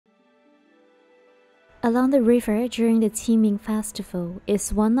Along the river during the Qingming festival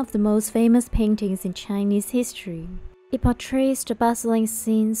is one of the most famous paintings in Chinese history. It portrays the bustling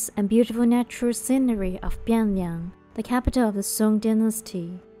scenes and beautiful natural scenery of Qianlong, the capital of the Song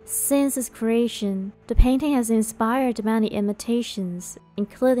Dynasty. Since its creation, the painting has inspired many imitations,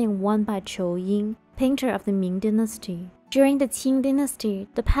 including one by Ying, painter of the Ming Dynasty. During the Qing Dynasty,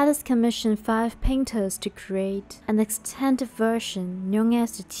 the palace commissioned 5 painters to create an extended version known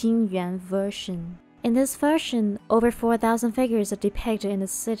as the Qingyuan version. In this version, over 4,000 figures are depicted in the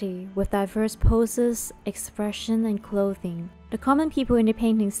city with diverse poses, expression, and clothing. The common people in the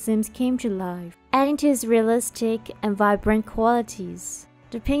painting seems came to life, adding to its realistic and vibrant qualities.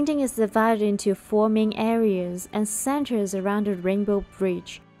 The painting is divided into 4 main areas and centers around the Rainbow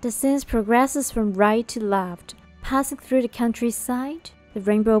Bridge. The scene progresses from right to left, passing through the countryside, the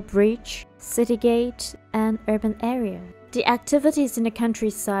Rainbow Bridge, city gate, and urban area. The activities in the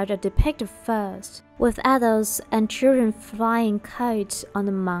countryside are depicted first, with adults and children flying kites on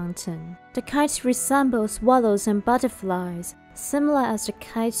the mountain. The kites resemble swallows and butterflies, similar as the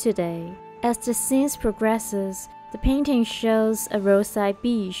kites today. As the scene progresses, the painting shows a roadside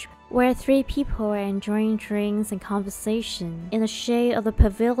beach where 3 people are enjoying drinks and conversation in the shade of the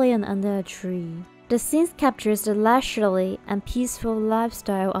pavilion under a tree. The scene captures the leisurely and peaceful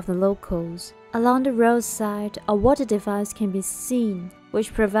lifestyle of the locals. Along the roadside, a water device can be seen,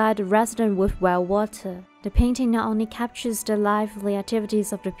 which provides the resident with well water. The painting not only captures the lively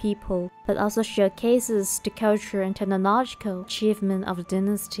activities of the people, but also showcases the cultural and technological achievement of the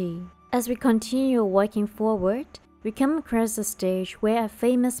dynasty. As we continue walking forward, we come across a stage where a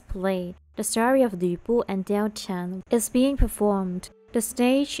famous play, the story of Lu Bu and Zetian, is being performed. The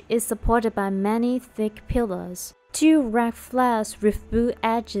stage is supported by many thick pillars. 2 red flags with blue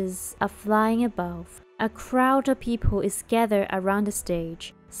edges are flying above. A crowd of people is gathered around the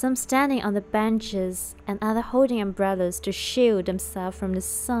stage, some standing on the benches and others holding umbrellas to shield themselves from the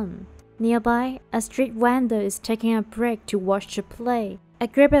sun. Nearby, a street vendor is taking a break to watch the play. A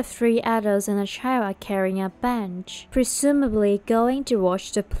group of 3 adults and a child are carrying a bench, presumably going to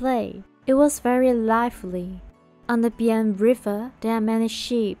watch the play. It was very lively. On the Bian River, there are many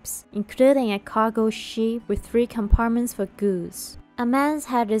ships, including a cargo ship with 3 compartments for goods. A man's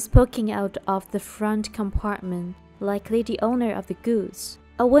head is poking out of the front compartment, likely the owner of the goods.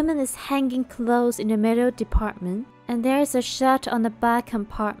 A woman is hanging clothes in the middle department, and there is a shot on the back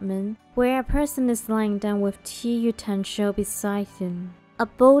compartment where a person is lying down with tea utensil beside him. A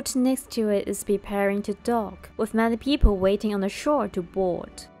boat next to it is preparing to dock, with many people waiting on the shore to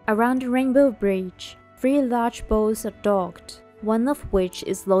board. Around the Rainbow Bridge, 3 large boats are docked, one of which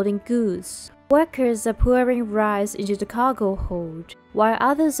is loading goods. Workers are pouring rice into the cargo hold, while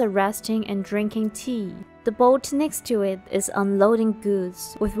others are resting and drinking tea. The boat next to it is unloading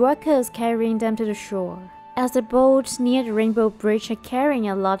goods, with workers carrying them to the shore. As the boats near the Rainbow Bridge are carrying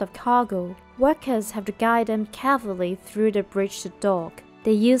a lot of cargo, workers have to guide them carefully through the bridge to dock.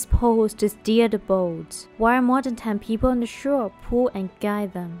 They use poles to steer the boats, while more than 10 people on the shore pull and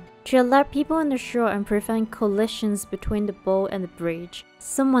guide them. To alert people on the shore and prevent collisions between the boat and the bridge,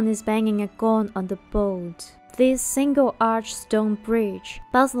 someone is banging a gong on the boat. This single-arch stone bridge,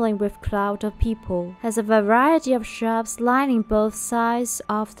 bustling with crowds of people, has a variety of shops lining both sides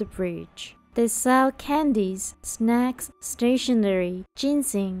of the bridge. They sell candies, snacks, stationery,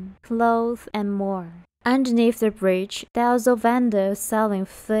 ginseng, clothes, and more. Underneath the bridge, there are also vendors selling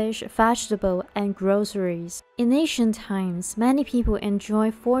fish, vegetables, and groceries. In ancient times, many people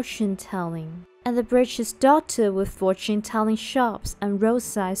enjoy fortune-telling, and the bridge is dotted with fortune-telling shops and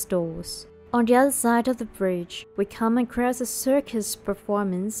roadside stores. On the other side of the bridge, we come across a circus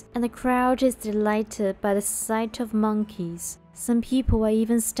performance, and the crowd is delighted by the sight of monkeys. Some people are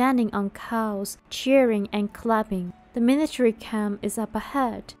even standing on cows, cheering and clapping. The military camp is up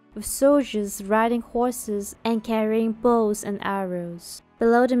ahead, with soldiers riding horses and carrying bows and arrows.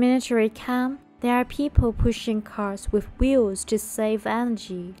 Below the military camp, there are people pushing carts with wheels to save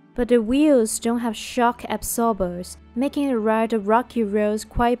energy, but the wheels don't have shock absorbers, making the ride of rocky roads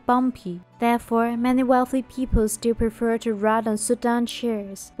quite bumpy. Therefore, many wealthy people still prefer to ride on sit-down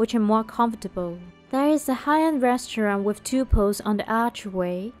chairs, which are more comfortable. There is a high-end restaurant with 2 poles on the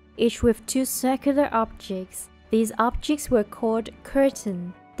archway, each with 2 circular objects. These objects were called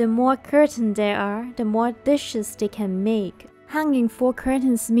curtains. The more curtains there are, the more dishes they can make. Hanging 4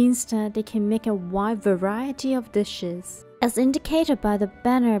 curtains means that they can make a wide variety of dishes. As indicated by the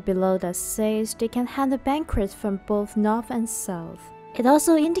banner below that says they can handle banquets from both north and south. It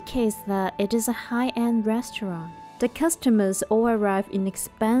also indicates that it is a high-end restaurant. The customers all arrive in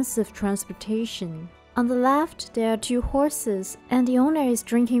expensive transportation. On the left, there are 2 horses, and the owner is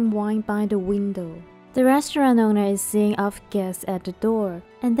drinking wine by the window. The restaurant owner is seeing off guests at the door,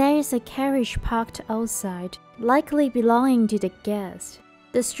 and there is a carriage parked outside, likely belonging to the guest.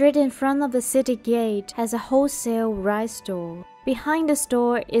 The street in front of the city gate has a wholesale rice store. Behind the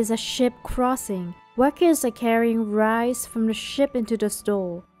store is a ship crossing. Workers are carrying rice from the ship into the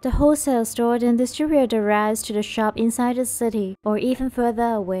store. The wholesale store then distributes the rice to the shop inside the city or even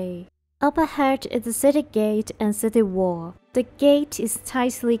further away. Up ahead is the city gate and city wall. The gate is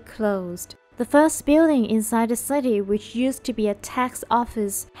tightly closed. The first building inside the city, which used to be a tax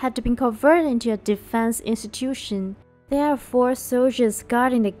office, had been converted into a defense institution. There are 4 soldiers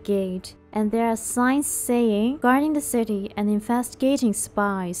guarding the gate, and there are signs saying guarding the city and investigating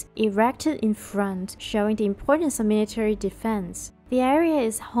spies erected in front, showing the importance of military defense. The area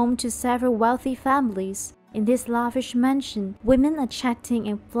is home to several wealthy families. In this lavish mansion, women are chatting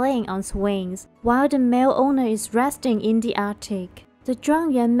and playing on swings, while the male owner is resting in the attic. The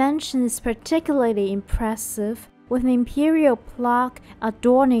Zhangyuan mansion is particularly impressive, with an imperial plaque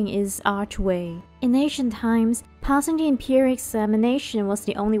adorning its archway. In ancient times, passing the imperial examination was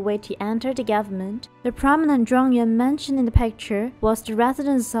the only way to enter the government. The prominent Zhangyuan mansion in the picture was the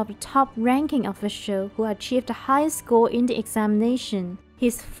residence of the top-ranking official who achieved the highest score in the examination.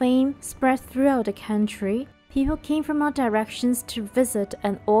 His fame spread throughout the country. People came from all directions to visit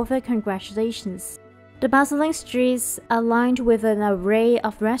and offer congratulations. The bustling streets are lined with an array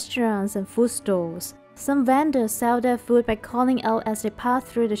of restaurants and food stalls. Some vendors sell their food by calling out as they pass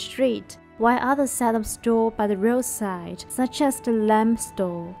through the street, while others set up stores by the roadside, such as the lamb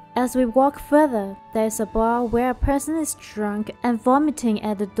stall. As we walk further, there is a bar where a person is drunk and vomiting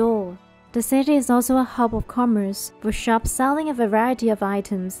at the door. The city is also a hub of commerce, with shops selling a variety of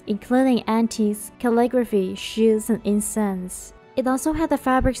items, including antiques, calligraphy, shoes, and incense. It also had a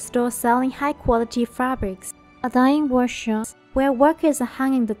fabric store selling high-quality fabrics, a dyeing workshop where workers are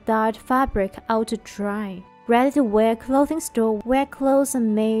hanging the dyed fabric out to dry, ready-to-wear clothing store where clothes are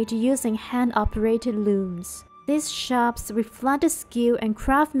made using hand-operated looms. These shops reflect the skill and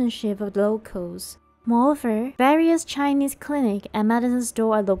craftsmanship of the locals. Moreover, various Chinese clinic and medicine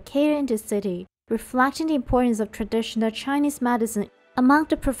stores are located in the city, reflecting the importance of traditional Chinese medicine. Among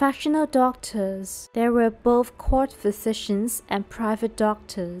the professional doctors, there were both court physicians and private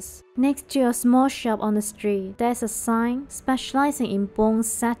doctors. Next to a small shop on the street, there is a sign specializing in bone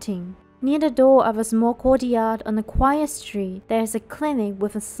setting. Near the door of a small courtyard on a quiet street, there is a clinic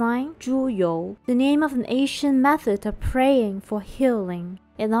with a sign, Zhu You, the name of an ancient method of praying for healing.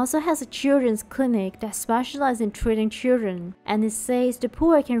 It also has a children's clinic that specializes in treating children, and it says the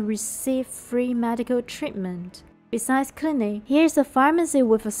poor can receive free medical treatment. Besides clinic, here's a pharmacy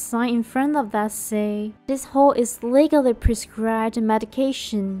with a sign in front of that say, this hall is legally prescribed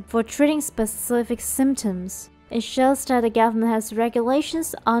medication for treating specific symptoms. It shows that the government has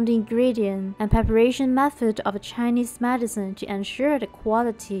regulations on the ingredient and preparation method of Chinese medicine to ensure the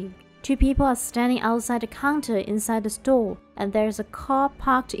quality. 2 people are standing outside the counter inside the store, and there's a car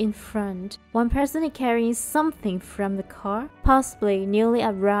parked in front. One person is carrying something from the car, possibly newly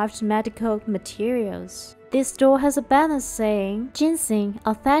arrived medical materials. This store has a banner saying, Ginseng,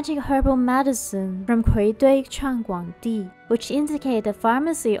 authentic herbal medicine from Kuidui Changguangdi, which indicates the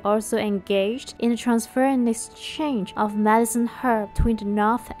pharmacy also engaged in the transfer and exchange of medicine herbs between the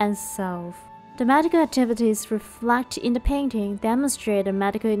north and south. The medical activities reflected in the painting demonstrate the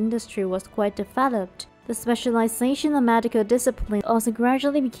medical industry was quite developed. The specialization of medical discipline also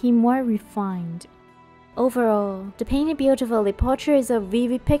gradually became more refined. Overall, the painting beautifully portrays a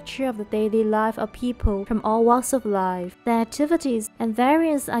vivid picture of the daily life of people from all walks of life, their activities, and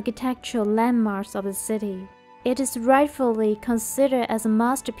various architectural landmarks of the city. It is rightfully considered as a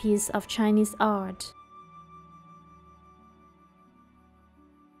masterpiece of Chinese art.